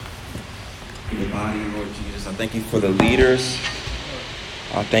the body, Lord Jesus. I thank you for the leaders.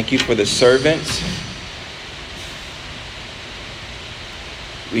 I thank you for the servants.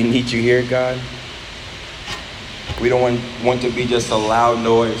 We need you here, God. We don't want to be just a loud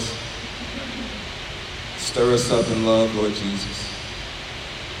noise. Stir us up in love, Lord Jesus.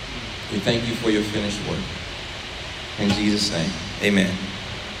 We thank you for your finished work. In Jesus' name, amen.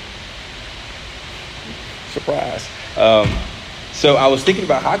 Surprise. So I was thinking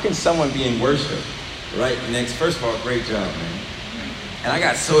about how can someone be in worship right next. First of all, great job, man. And I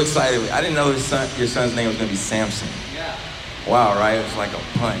got so excited. I didn't know your son's name was going to be Samson. Yeah. Wow, right? It was like a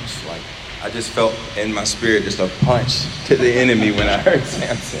punch. Like I just felt in my spirit just a punch to the enemy when I heard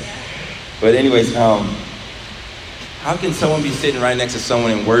Samson. But anyways, how can someone be sitting right next to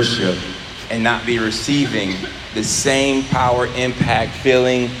someone in worship and not be receiving the same power, impact,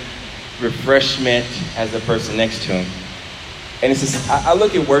 feeling, refreshment as the person next to him? And it's just, I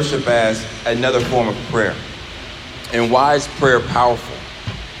look at worship as another form of prayer. And why is prayer powerful?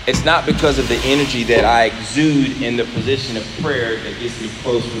 It's not because of the energy that I exude in the position of prayer that gets me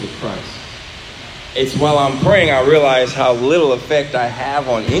closer to Christ. It's while I'm praying, I realize how little effect I have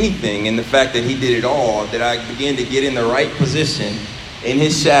on anything, and the fact that he did it all, that I begin to get in the right position in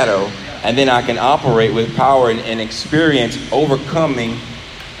his shadow, and then I can operate with power and experience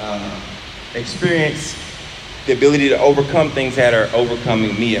experience the ability to overcome things that are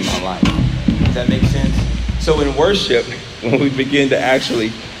overcoming me in my life. Does that make sense? So in worship, when we begin to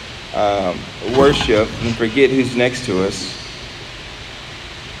actually worship and forget who's next to us,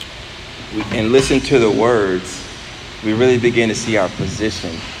 and listen to the words, we really begin to see our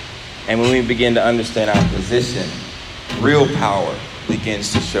position. And when we begin to understand our position, real power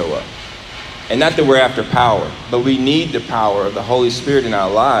begins to show up. And not that we're after power, but we need the power of the Holy Spirit in our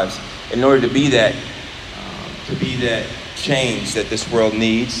lives in order to be that change that this world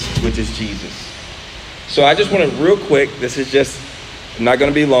needs, which is Jesus. So I just want to real quick, this is just not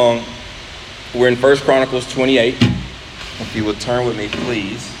going to be long. We're in 1 Chronicles 28. If you will turn with me,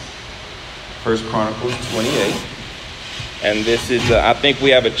 please. 1 Chronicles 28. And this is, I think we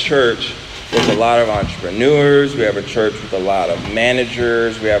have a church with a lot of entrepreneurs. We have a church with a lot of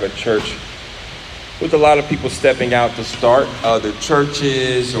managers. We have a church with a lot of people stepping out to start other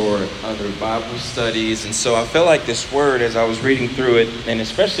churches or other Bible studies. And so I felt like this word, as I was reading through it, and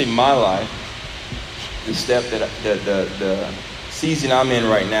especially my life, the step that the season I'm in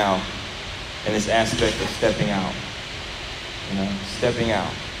right now, and this aspect of stepping out, stepping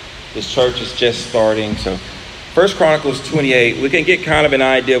out. This church is just starting. So 1 Chronicles 28, we can get kind of an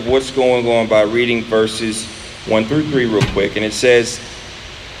idea of what's going on by reading verses 1 through 3 real quick. And it says,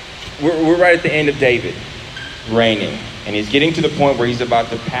 we're right at the end of David reigning. And he's getting to the point where he's about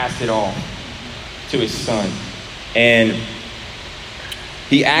to pass it on to his son. And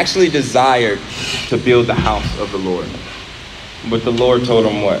he actually desired to build the house of the Lord. But the Lord told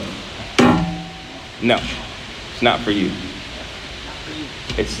him what? No, it's not for you.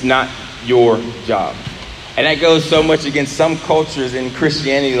 It's not your job. And that goes so much against some cultures in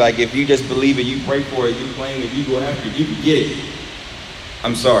Christianity. Like if you just believe it, you pray for it, you claim it, you go after it, you can get it.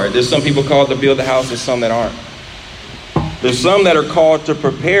 I'm sorry. There's some people called to build the house. There's some that aren't. There's some that are called to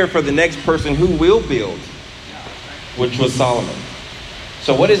prepare for the next person who will build, which was Solomon.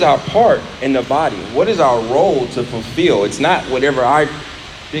 So what is our part in the body? What is our role to fulfill? It's not whatever our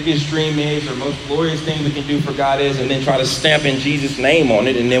biggest dream is or most glorious thing we can do for God is and then try to stamp in Jesus' name on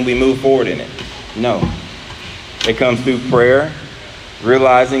it and then we move forward in it. No. It comes through prayer,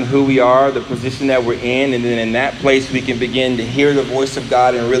 realizing who we are, the position that we're in, and then in that place we can begin to hear the voice of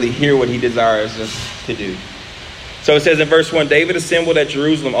God and really hear what he desires us to do. So it says in verse 1, David assembled at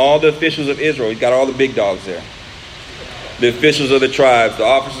Jerusalem all the officials of Israel. He's got all the big dogs there. The officials of the tribes, the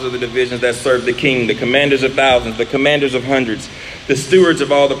officers of the divisions that served the king, the commanders of thousands, the commanders of hundreds, the stewards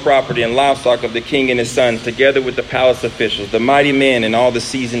of all the property and livestock of the king and his sons, together with the palace officials, the mighty men and all the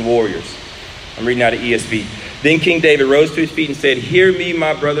seasoned warriors. I'm reading out of ESV. Then King David rose to his feet and said, "Hear me,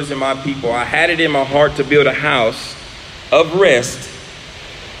 my brothers and my people. I had it in my heart to build a house of rest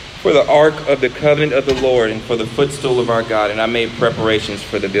for the ark of the covenant of the Lord and for the footstool of our God, and I made preparations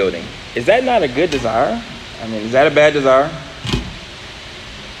for the building." Is that not a good desire? I mean, is that a bad desire?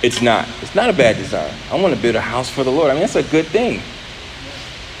 It's not. It's not a bad desire. I want to build a house for the Lord. I mean, that's a good thing.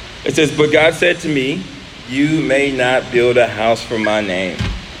 It says, "But God said to me, you may not build a house for my name,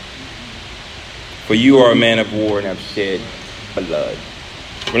 for you are a man of war and have shed blood."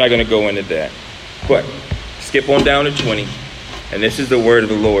 We're not going to go into that. But skip on down to 20. And this is the word of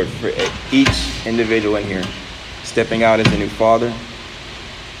the Lord for each individual in here. Stepping out as a new father.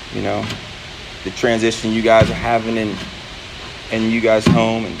 You know, the transition you guys are having in and you guys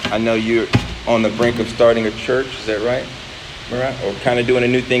home. And I know you're on the brink of starting a church. Is that right? Or kind of doing a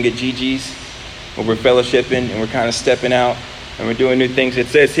new thing at Gigi's, where we're fellowshipping and we're kind of stepping out and we're doing new things. It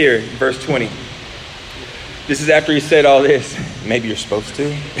says here, verse 20. This is after he said all this. Maybe you're supposed to.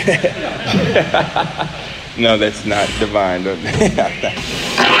 No, that's not divine.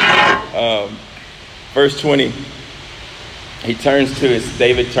 Verse 20.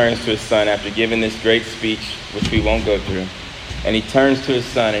 David turns to his son after giving this great speech, which we won't go through. And he turns to his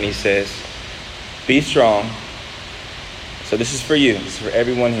son and he says, be strong. So this is for you. This is for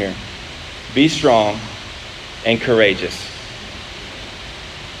everyone here. Be strong and courageous.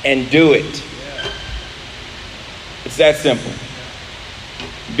 And do it. It's that simple.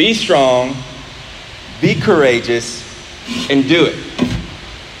 Be strong, be courageous, and do it.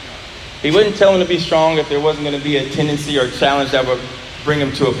 He wouldn't tell him to be strong if there wasn't going to be a tendency or a challenge that would bring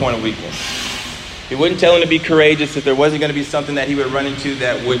him to a point of weakness. He wouldn't tell him to be courageous if there wasn't going to be something that he would run into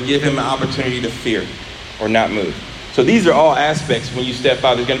that would give him an opportunity to fear or not move. So these are all aspects when you step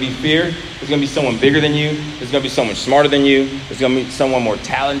out. There's going to be fear. There's going to be someone bigger than you. There's going to be someone smarter than you. There's going to be someone more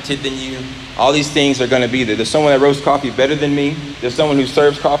talented than you. All these things are going to be there. There's someone that roasts coffee better than me. There's someone who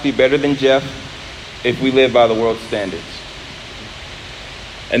serves coffee better than Jeff if we live by the world's standards.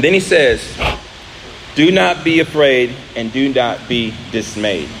 And then he says, do not be afraid and do not be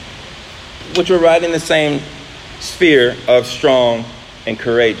dismayed, which are right in the same sphere of strong and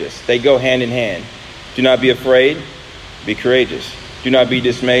courageous. They go hand in hand. Do not be afraid. Be courageous. Do not be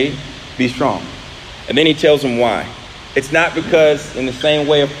dismayed. Be strong. And then he tells them why. It's not because, in the same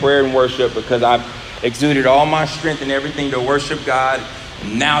way of prayer and worship, because I've exuded all my strength and everything to worship God,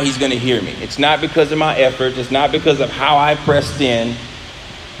 and now he's going to hear me. It's not because of my efforts. It's not because of how I pressed in,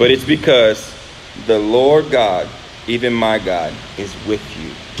 but it's because the Lord God, even my God, is with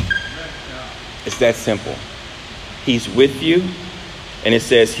you. It's that simple. He's with you, and it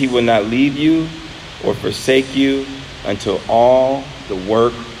says he will not leave you or forsake you until all the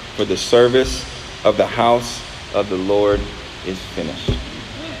work for the service of the house of the Lord is finished.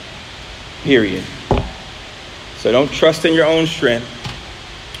 Period. So don't trust in your own strength.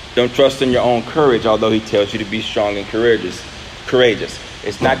 Don't trust in your own courage, although he tells you to be strong and courageous.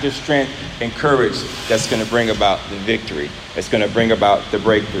 It's not just strength and courage that's going to bring about the victory. It's going to bring about the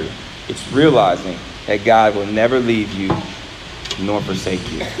breakthrough. It's realizing that God will never leave you nor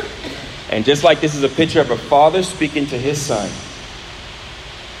forsake you. And just like this is a picture of a father speaking to his son,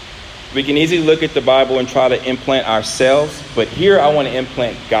 we can easily look at the Bible and try to implant ourselves, but here I want to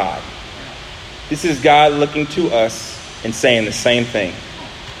implant God. This is God looking to us and saying the same thing.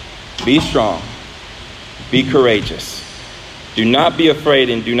 Be strong. Be courageous. Do not be afraid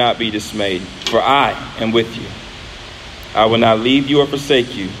and do not be dismayed, for I am with you. I will not leave you or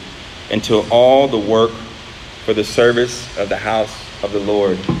forsake you until all the work for the service of the house of the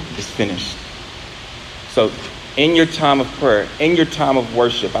Lord is finished. So in your time of prayer, in your time of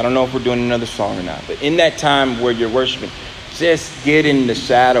worship, I don't know if we're doing another song or not, but in that time where you're worshiping, just get in the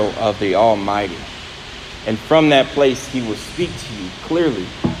shadow of the Almighty. And from that place, he will speak to you clearly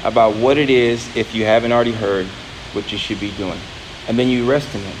about what it is, if you haven't already heard, what you should be doing. And then you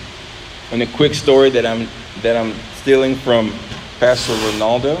rest in him. And a quick story that I'm stealing from Pastor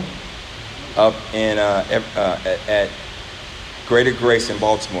Ronaldo up in at Greater Grace in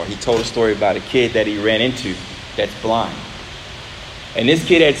Baltimore. He told a story about a kid that he ran into that's blind. And this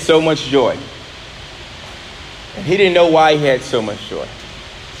kid had so much joy. And he didn't know why he had so much joy.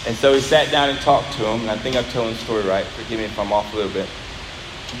 And so he sat down and talked to him. And I think I'm telling the story right. Forgive me if I'm off a little bit.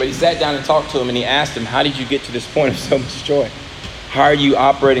 But he sat down and talked to him and he asked him, how did you get to this point of so much joy? How are you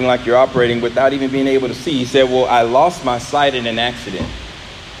operating like you're operating without even being able to see? He said, well, I lost my sight in an accident.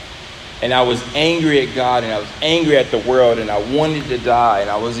 And I was angry at God and I was angry at the world and I wanted to die. And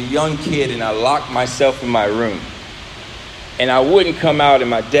I was a young kid and I locked myself in my room. And I wouldn't come out and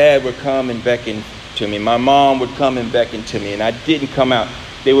my dad would come and beckon to me. My mom would come and beckon to me and I didn't come out.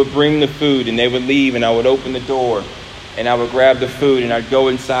 They would bring the food and they would leave and I would open the door and I would grab the food and I'd go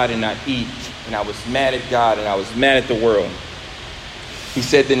inside and I'd eat. And I was mad at God and I was mad at the world. He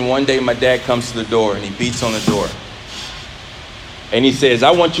said then one day my dad comes to the door and he beats on the door. And he says,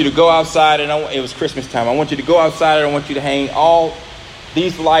 I want you to go outside, and it was Christmas time. I want you to go outside, and I want you to hang all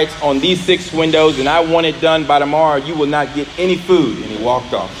these lights on these 6 windows, and I want it done by tomorrow. You will not get any food. And he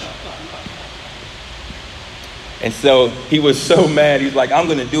walked off. And so he was so mad. He's like, I'm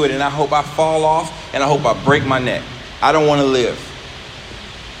going to do it, and I hope I fall off, and I hope I break my neck. I don't want to live.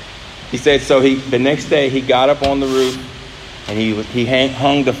 He said, so the next day he got up on the roof, and he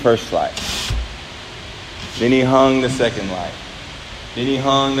hung the first light. Then he hung the second light. Then he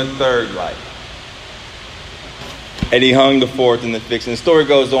hung the third light. And he hung the fourth and the fifth. And the story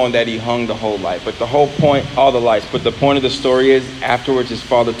goes on that he hung the whole light. But the whole point, all the lights, but the point of the story is afterwards his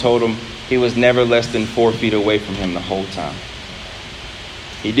father told him he was never less than 4 feet away from him the whole time.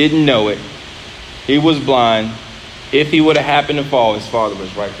 He didn't know it. He was blind. If he would have happened to fall, his father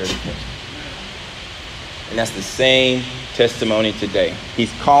was right there to catch him. And that's the same testimony today.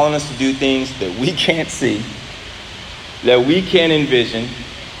 He's calling us to do things that we can't see, that we can't envision,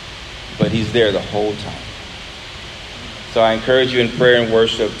 but he's there the whole time. So I encourage you in prayer and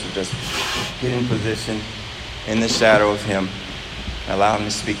worship to just get in position in the shadow of him. Allow him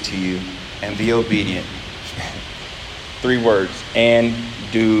to speak to you and be obedient. 3 words, and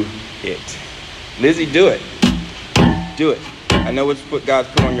do it. Lizzie, do it. Do it. I know what's what God's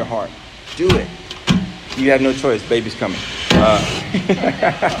put on your heart. Do it. You have no choice. Baby's coming.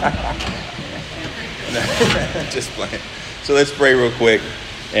 Just playing. So let's pray real quick.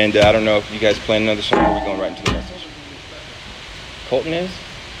 And I don't know if you guys plan another song or we're going right into the message. Colton is?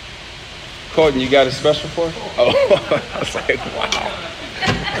 Colton, you got a special for us? Oh, I was like, wow.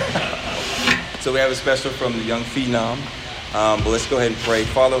 So we have a special from the young phenom. But let's go ahead and pray.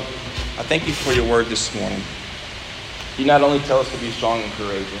 Father, I thank you for your word this morning. You not only tell us to be strong and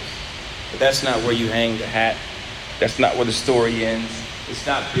courageous, but that's not where you hang the hat. That's not where the story ends. It's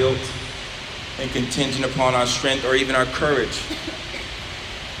not built and contingent upon our strength or even our courage.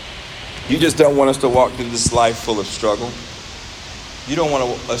 You just don't want us to walk through this life full of struggle. You don't want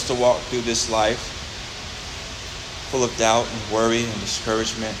us to walk through this life full of doubt and worry and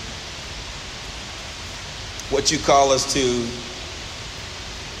discouragement. What you call us to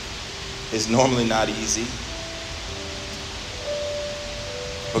is normally not easy.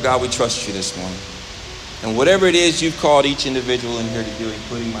 But God, we trust you this morning. And whatever it is you've called each individual in here to do,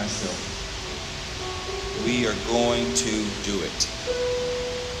 including myself, we are going to do it.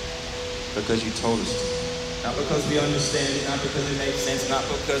 Because you told us to. Not because we understand it, not because it makes sense, not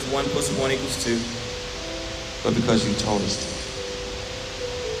because 1 + 1 = 2, but because you told us to.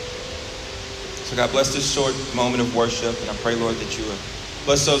 So God, bless this short moment of worship, and I pray, Lord, that you would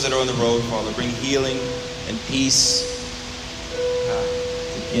bless those that are on the road, Father. Bring healing and peace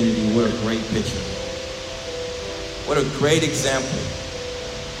to Kennedy. What a great picture. What a great example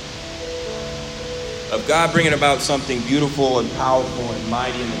of God bringing about something beautiful and powerful and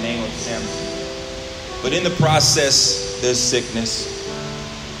mighty in the name of Samson. But in the process, there's sickness.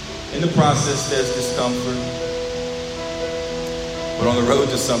 In the process, there's discomfort. But on the road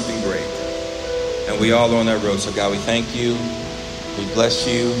to something great. And we all are on that road. So God, we thank you. We bless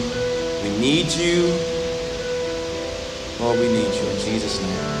you. We need you. Lord, we need you. In Jesus'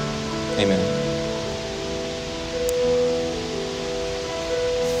 name, amen.